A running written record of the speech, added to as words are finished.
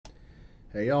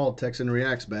Hey y'all, Texan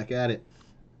Reacts back at it.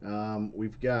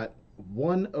 We've got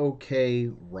One OK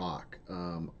Rock.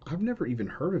 I've never even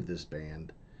heard of this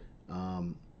band.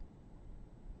 Um,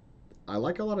 I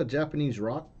like a lot of Japanese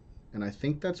rock, and I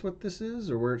think that's what this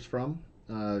is or where it's from.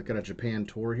 Got a Japan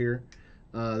tour here.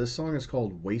 This song is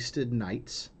called Wasted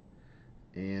Nights,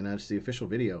 and that's the official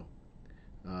video.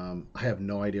 I have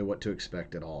no idea what to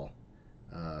expect at all.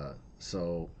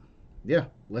 So, yeah,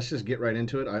 let's just get right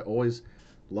into it. I always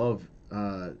love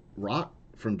rock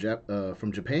from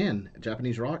Japan,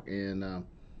 Japanese rock, and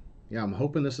yeah, I'm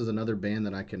hoping this is another band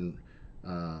that I can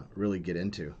really get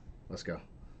into. Let's go.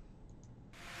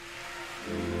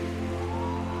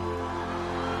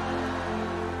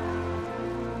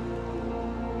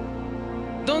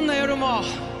 どんな夜も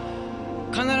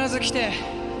必ず来て、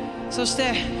そし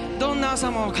てどんな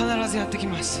朝も必ずやってき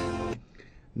ます。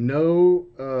 No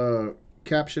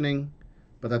captioning,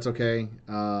 but that's okay.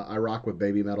 I rock with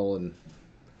baby metal, and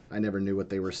I never knew what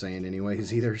they were saying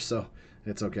anyways either, so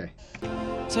it's okay.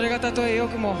 それがたとえ良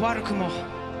くも悪くも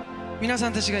皆さ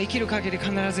んたちが生きる限り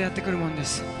必ずやってくるもんで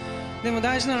す。でも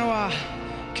大事なのは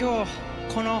今日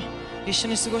この一緒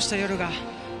に過ごした夜が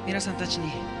皆さんたち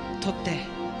にとって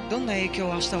どんな影響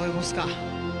を明日及ぼすか。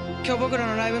今日僕ら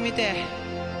のライブ見て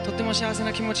とっても幸せ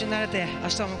な気持ちになれて明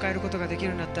日を迎えることができ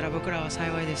るんだったら僕らは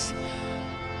幸いです。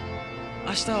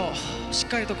明日をしっ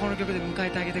かりとこの曲で迎え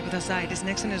てあげてください。This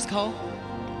next one is called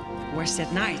Wasted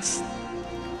Nights.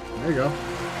 There you go.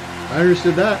 I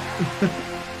understood that.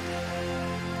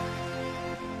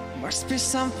 Must be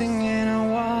something in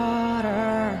the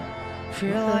water.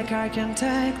 Feel like I can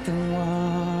take the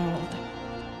world.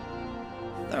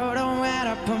 Throw the weight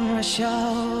up on my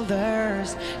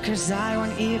shoulders, 'cause I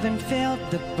won't even feel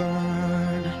the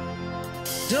burn.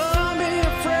 Don't be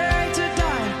afraid to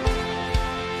die.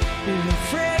 Be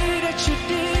afraid that you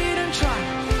didn't try.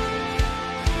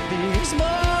 These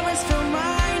moments feel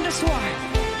mine, that's why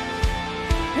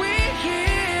we're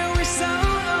here, we're so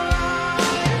alive.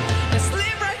 Let's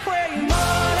live right where you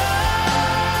are.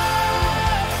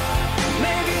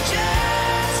 Maybe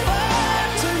just for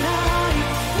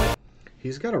tonight.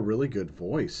 He's got a really good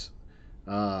voice.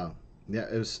 Yeah,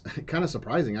 it was kind of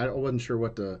surprising. I wasn't sure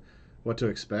what to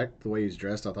expect. The way he's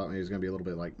dressed, I thought maybe he was gonna be a little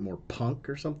bit like more punk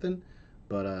or something.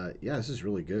 But yeah, this is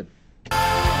really good.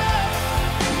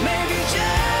 Maybe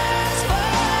just for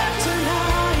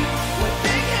tonight. We're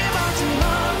thinking about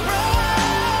tomorrow.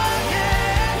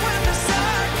 Yeah, when the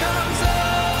sun comes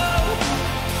up.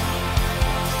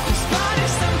 This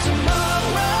body's done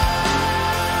tomorrow.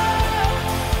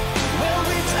 We'll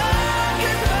be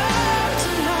talking about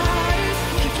tonight.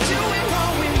 Keep doing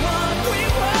what we want, we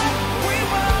want, we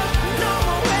want. No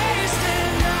more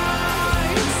wasted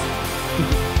nights.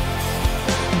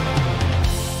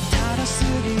 ただ過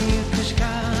ぎゆく時間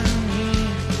に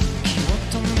気を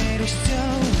止める必要は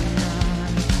な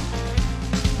い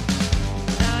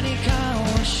何かを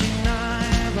失え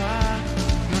ば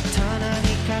また何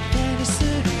か手にする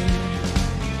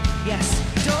Yes,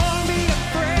 don't be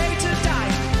afraid to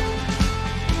die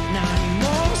何も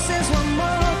せずはも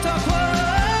っと来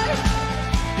い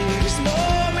These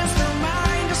moments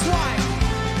remind us why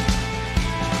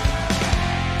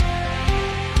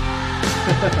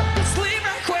Let's leave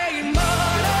right where you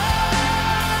are.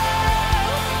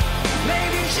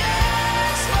 Maybe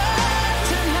just for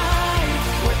tonight.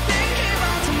 We're thinking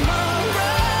about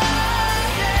tomorrow.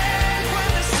 Yeah, when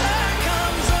the sun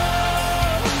comes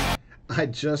up. I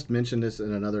just mentioned this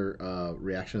in another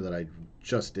reaction that I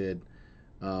just did.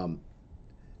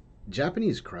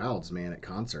 Japanese crowds, man, at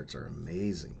concerts are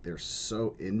amazing. They're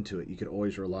so into it. You could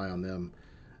always rely on them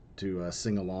to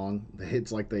sing along.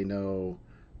 It's like they know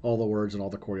all the words and all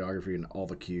the choreography and all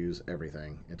the cues,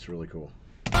 everything. It's really cool.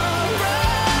 Alright,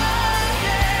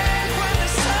 yeah, when the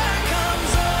sun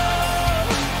comes up.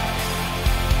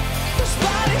 This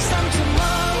body's done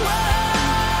tomorrow.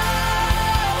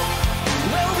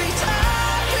 We'll be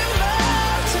talking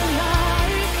about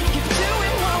tonight. Keep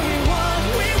doing what we want,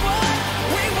 we want,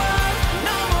 we want.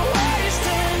 No more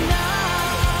wasted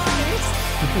nights.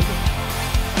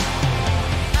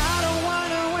 I don't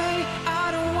wanna wait,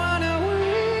 I don't wanna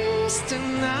waste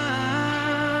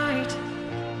tonight.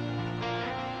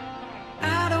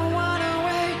 I don't wanna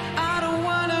wait, I don't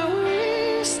wanna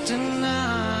waste tonight.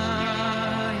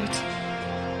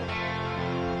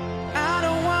 I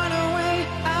don't wanna wait,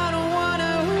 I don't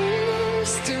wanna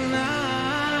waste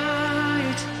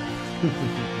tonight.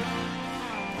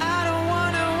 I don't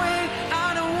wanna wait,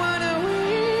 I don't wanna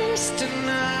waste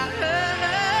tonight.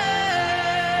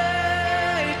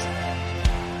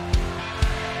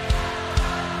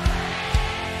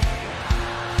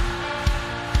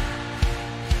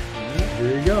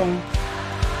 There you go.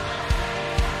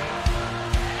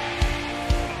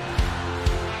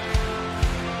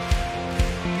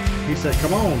 said,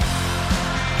 come on.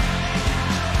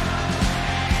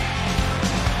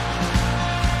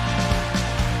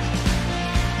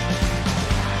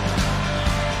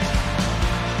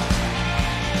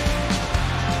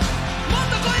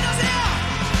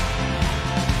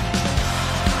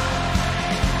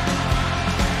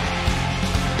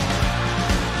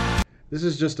 This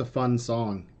is just a fun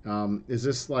song. Is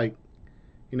this like,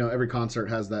 you know, every concert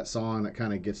has that song that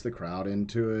kind of gets the crowd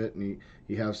into it, and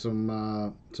you have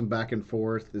some back and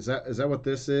forth. Is that what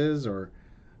this is, or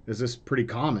is this pretty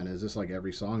common? Is this like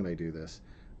every song they do this?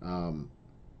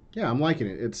 Yeah, I'm liking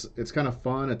it. It's kind of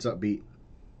fun. It's upbeat.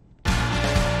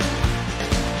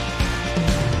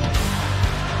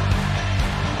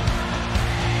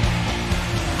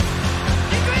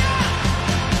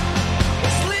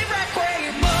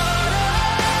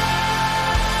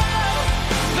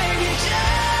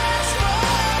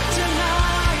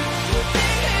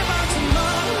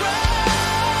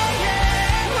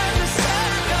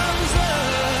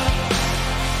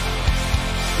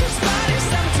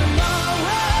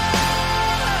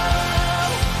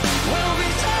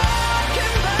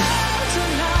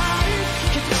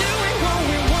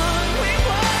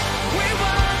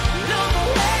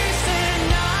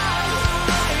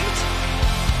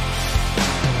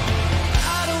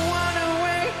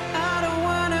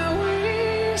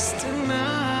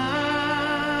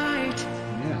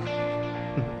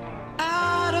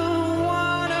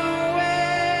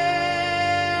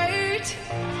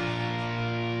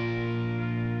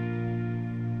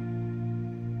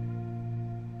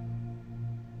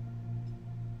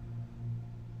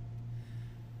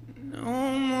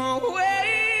 No more waste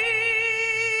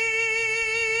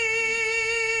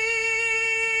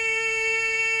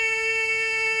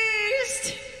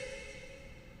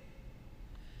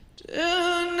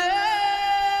tonight.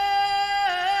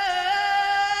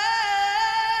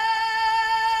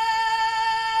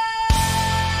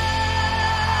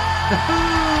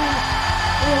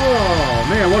 Oh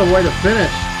man, what a way to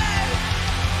finish.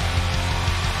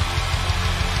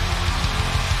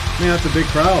 Man, that's a big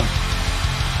crowd.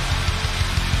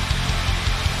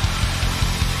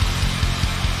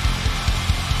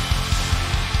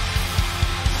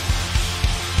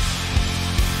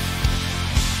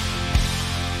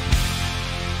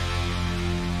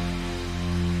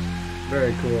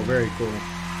 Very cool, very cool.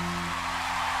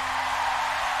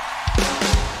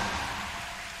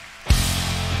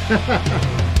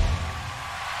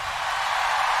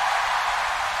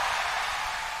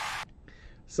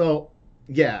 So,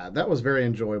 yeah, that was very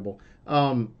enjoyable.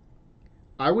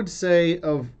 I would say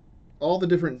of all the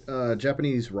different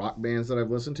Japanese rock bands that I've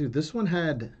listened to, this one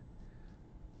had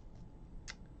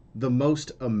the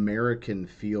most American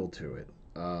feel to it.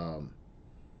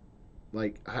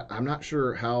 Like I'm not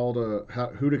sure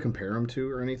who to compare them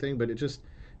to or anything, but it just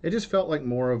felt like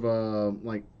more of a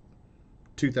like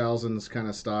 2000s kind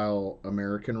of style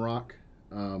American rock,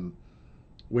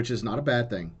 which is not a bad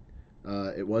thing.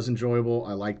 It was enjoyable.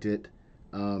 I liked it.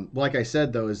 Like I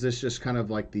said though, is this just kind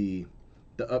of like the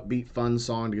upbeat fun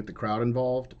song to get the crowd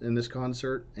involved in this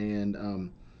concert?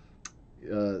 And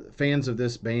fans of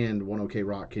this band, One OK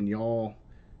Rock, can y'all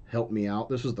help me out?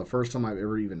 This was the first time I've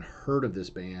ever even heard of this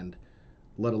band,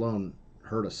 let alone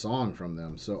heard a song from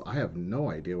them. So I have no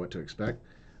idea what to expect.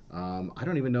 I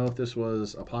don't even know if this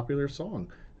was a popular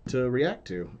song to react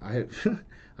to.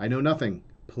 I know nothing.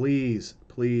 Please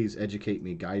educate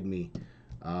me, guide me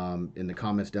in the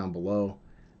comments down below.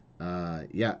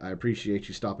 Yeah, I appreciate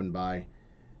you stopping by.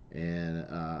 And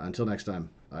until next time,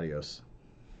 adios.